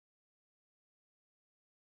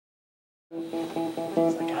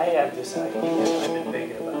It's like, I have this idea I've been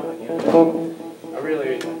thinking about, you know.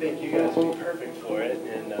 I think you guys would be perfect for it,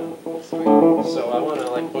 and so I want to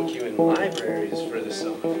like book you in libraries for the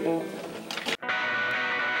summer.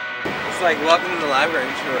 It's like welcome to the library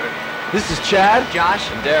tour. This is Chad, Josh,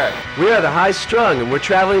 and Derek. We are the High Strung, and we're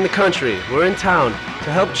traveling the country. We're in town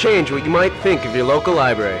to help change what you might think of your local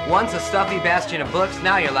library. Once a stuffy bastion of books,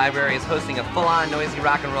 now your library is hosting a full-on noisy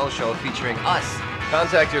rock and roll show featuring us.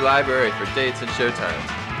 Contact your library for dates and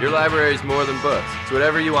showtimes. Your library is more than books. It's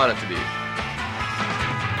whatever you want it to be.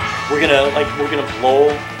 We're gonna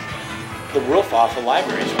blow the roof off of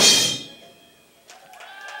libraries.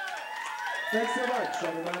 Thanks so much,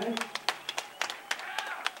 everybody.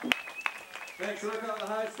 Thanks, look on the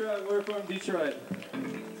High Strung. We're from Detroit.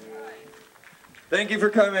 Thank you for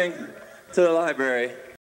coming to the library.